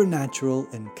 supernatural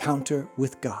encounter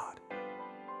with God.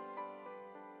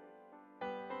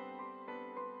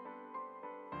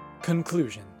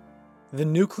 Conclusion: the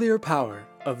nuclear power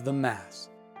of the Mass.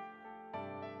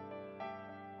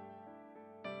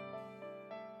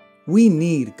 We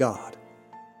need God.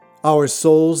 Our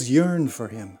souls yearn for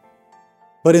Him.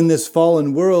 But in this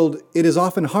fallen world, it is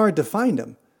often hard to find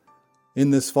Him. In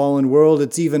this fallen world,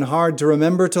 it's even hard to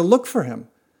remember to look for Him.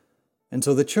 And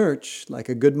so the Church, like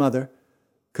a good mother,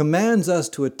 commands us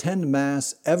to attend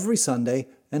Mass every Sunday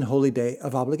and holy day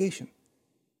of obligation.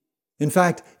 In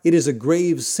fact, it is a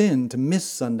grave sin to miss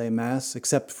Sunday Mass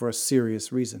except for a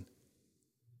serious reason.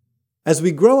 As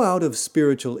we grow out of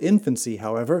spiritual infancy,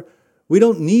 however, we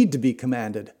don't need to be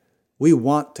commanded. We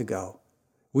want to go.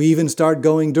 We even start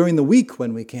going during the week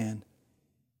when we can.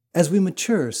 As we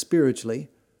mature spiritually,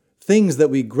 things that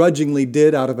we grudgingly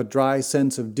did out of a dry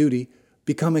sense of duty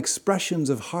become expressions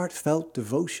of heartfelt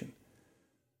devotion.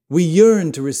 We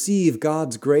yearn to receive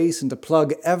God's grace and to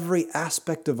plug every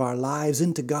aspect of our lives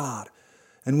into God,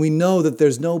 and we know that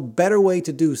there's no better way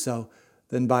to do so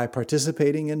than by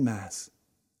participating in Mass.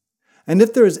 And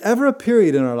if there is ever a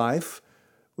period in our life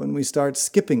when we start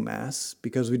skipping Mass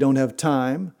because we don't have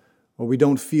time or we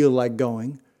don't feel like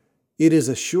going, it is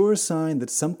a sure sign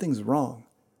that something's wrong,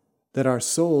 that our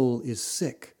soul is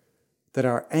sick, that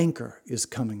our anchor is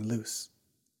coming loose.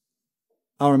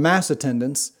 Our Mass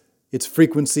attendance, its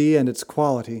frequency and its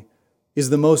quality, is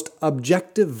the most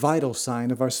objective vital sign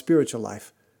of our spiritual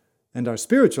life, and our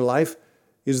spiritual life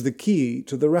is the key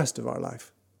to the rest of our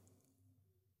life.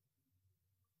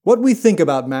 What we think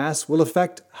about Mass will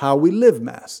affect how we live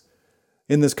Mass.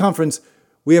 In this conference,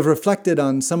 we have reflected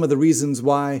on some of the reasons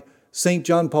why St.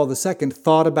 John Paul II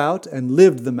thought about and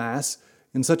lived the Mass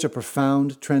in such a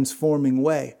profound, transforming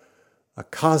way, a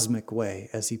cosmic way,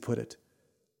 as he put it.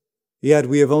 Yet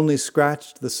we have only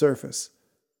scratched the surface.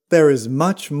 There is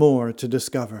much more to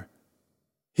discover.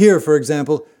 Here, for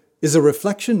example, is a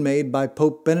reflection made by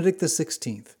Pope Benedict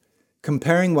XVI,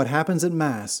 comparing what happens at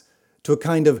Mass to a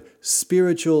kind of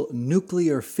spiritual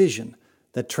nuclear fission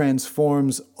that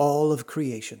transforms all of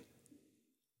creation.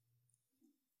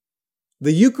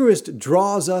 The Eucharist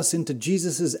draws us into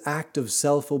Jesus' act of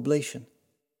self-oblation.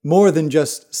 More than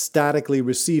just statically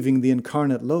receiving the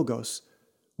incarnate Logos,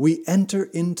 we enter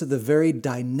into the very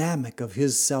dynamic of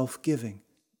His self-giving.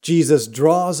 Jesus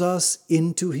draws us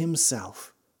into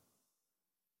Himself.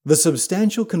 The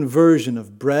substantial conversion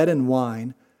of bread and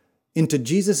wine into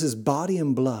Jesus' body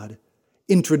and blood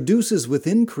introduces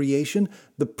within creation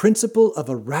the principle of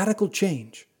a radical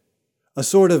change, a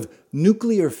sort of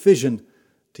nuclear fission,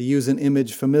 to use an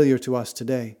image familiar to us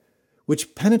today,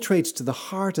 which penetrates to the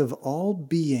heart of all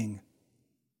being,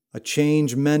 a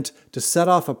change meant to set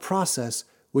off a process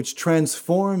which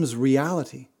transforms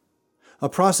reality, a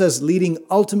process leading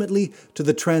ultimately to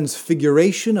the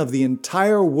transfiguration of the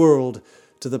entire world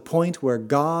to the point where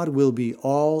God will be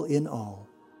all in all.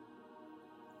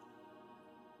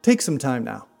 Take some time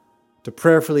now to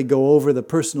prayerfully go over the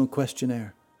personal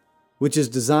questionnaire, which is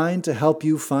designed to help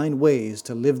you find ways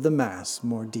to live the Mass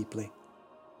more deeply.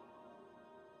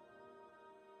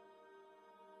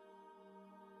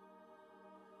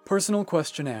 Personal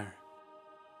questionnaire.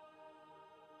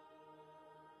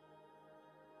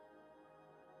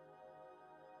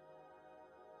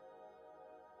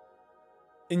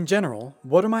 In general,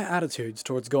 what are my attitudes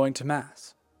towards going to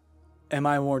Mass? Am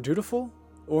I more dutiful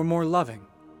or more loving?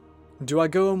 Do I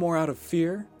go more out of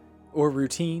fear or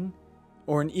routine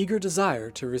or an eager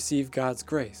desire to receive God's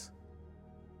grace?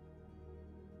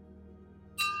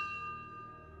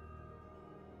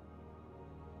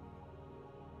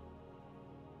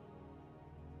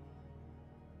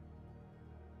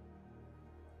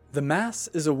 The Mass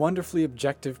is a wonderfully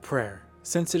objective prayer,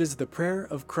 since it is the prayer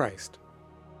of Christ.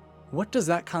 What does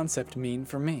that concept mean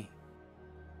for me?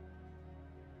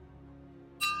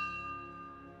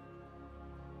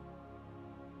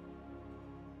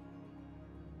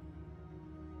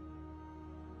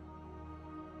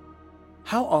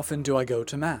 How often do I go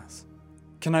to Mass?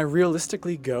 Can I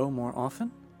realistically go more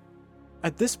often?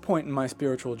 At this point in my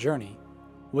spiritual journey,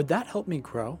 would that help me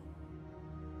grow?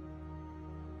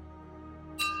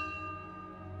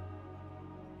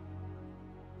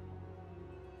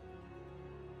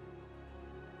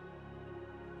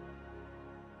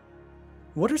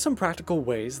 What are some practical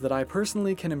ways that I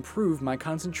personally can improve my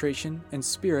concentration and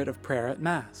spirit of prayer at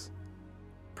Mass?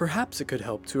 Perhaps it could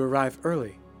help to arrive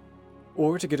early,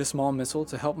 or to get a small missal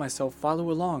to help myself follow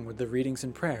along with the readings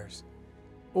and prayers,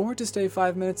 or to stay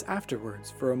 5 minutes afterwards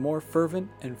for a more fervent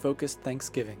and focused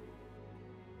thanksgiving.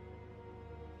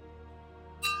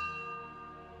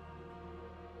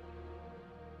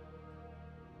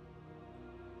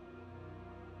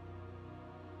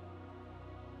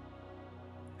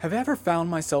 Have I ever found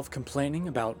myself complaining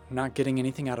about not getting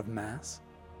anything out of Mass?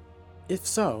 If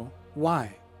so,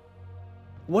 why?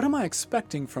 What am I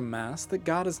expecting from Mass that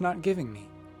God is not giving me?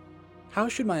 How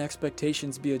should my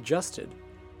expectations be adjusted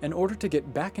in order to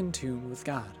get back in tune with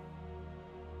God?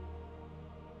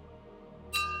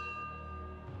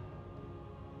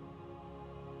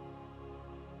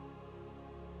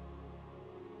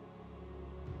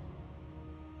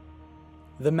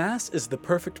 The Mass is the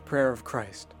perfect prayer of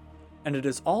Christ, and it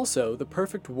is also the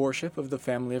perfect worship of the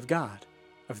family of God,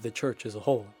 of the Church as a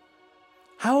whole.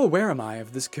 How aware am I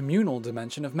of this communal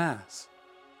dimension of Mass?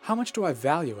 How much do I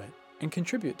value it and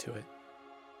contribute to it?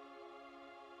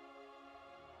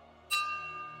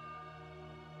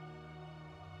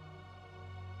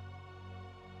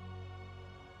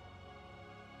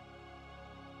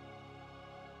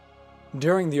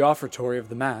 During the offertory of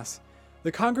the Mass,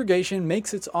 the congregation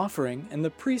makes its offering and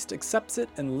the priest accepts it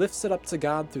and lifts it up to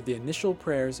God through the initial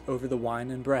prayers over the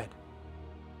wine and bread.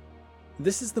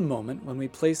 This is the moment when we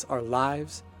place our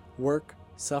lives, work,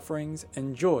 sufferings,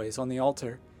 and joys on the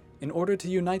altar in order to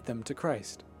unite them to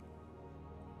Christ.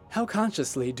 How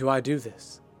consciously do I do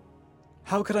this?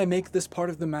 How could I make this part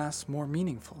of the Mass more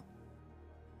meaningful?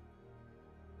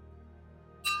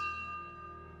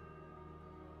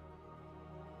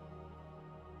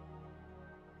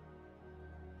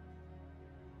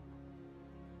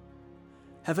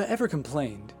 Have I ever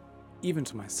complained, even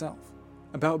to myself,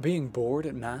 about being bored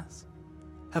at Mass?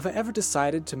 Have I ever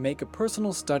decided to make a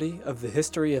personal study of the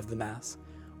history of the Mass,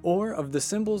 or of the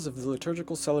symbols of the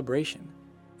liturgical celebration,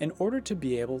 in order to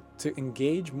be able to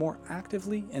engage more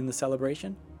actively in the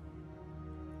celebration?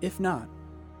 If not,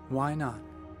 why not?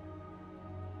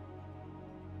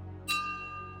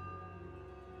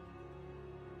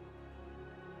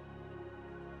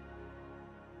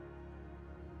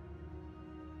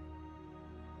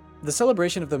 The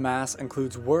celebration of the Mass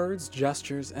includes words,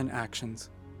 gestures, and actions.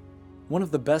 One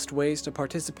of the best ways to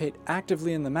participate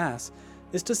actively in the Mass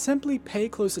is to simply pay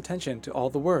close attention to all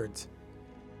the words,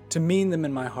 to mean them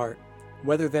in my heart,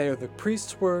 whether they are the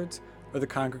priest's words or the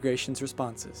congregation's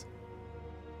responses.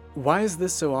 Why is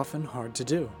this so often hard to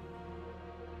do?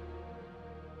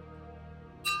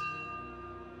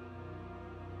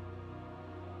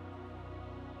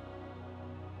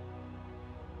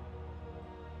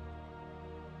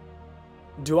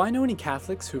 Do I know any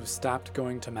Catholics who have stopped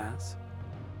going to Mass?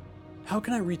 How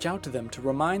can I reach out to them to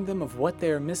remind them of what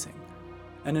they are missing,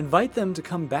 and invite them to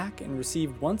come back and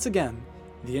receive once again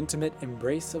the intimate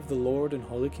embrace of the Lord in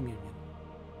Holy Communion?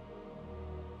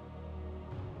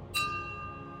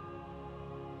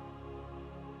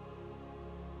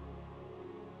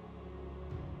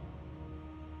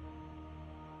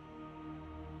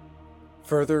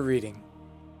 Further reading.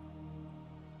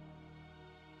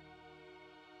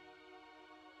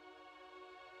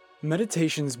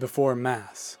 Meditations Before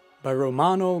Mass by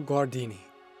Romano Guardini.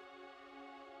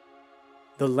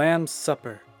 The Lamb's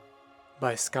Supper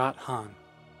by Scott Hahn.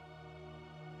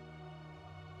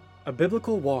 A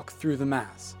Biblical Walk Through the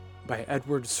Mass by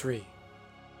Edward Sri.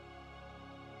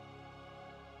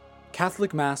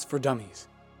 Catholic Mass for Dummies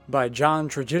by John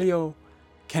Trigilio,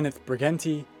 Kenneth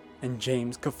Briganti, and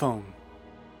James Cofone.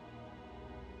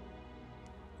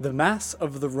 The Mass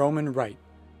of the Roman Rite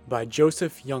by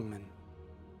Joseph Youngman.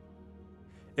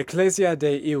 Ecclesia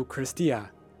de Eucharistia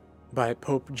by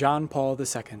Pope John Paul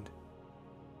II.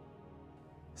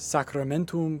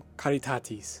 Sacramentum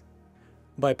Caritatis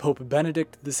by Pope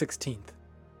Benedict XVI.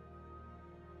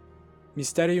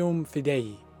 Mysterium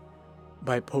Fidei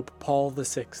by Pope Paul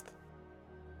VI.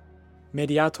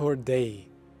 Mediator Dei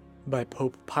by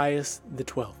Pope Pius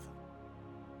XII.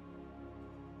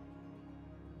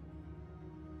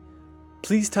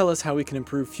 Please tell us how we can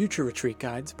improve future retreat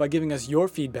guides by giving us your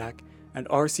feedback at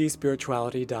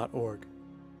rcspirituality.org.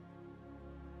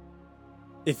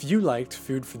 If you liked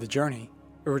Food for the Journey,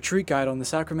 a retreat guide on the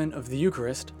sacrament of the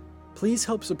Eucharist, Please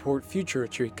help support future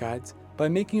retreat guides by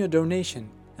making a donation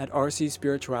at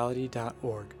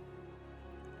rcspirituality.org.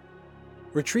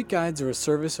 Retreat guides are a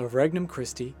service of Regnum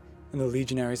Christi and the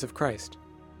Legionaries of Christ.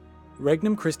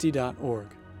 regnumchristi.org,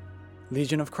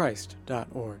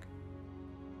 legionofchrist.org.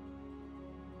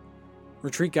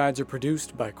 Retreat guides are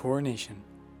produced by Coronation,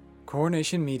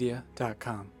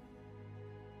 coronationmedia.com.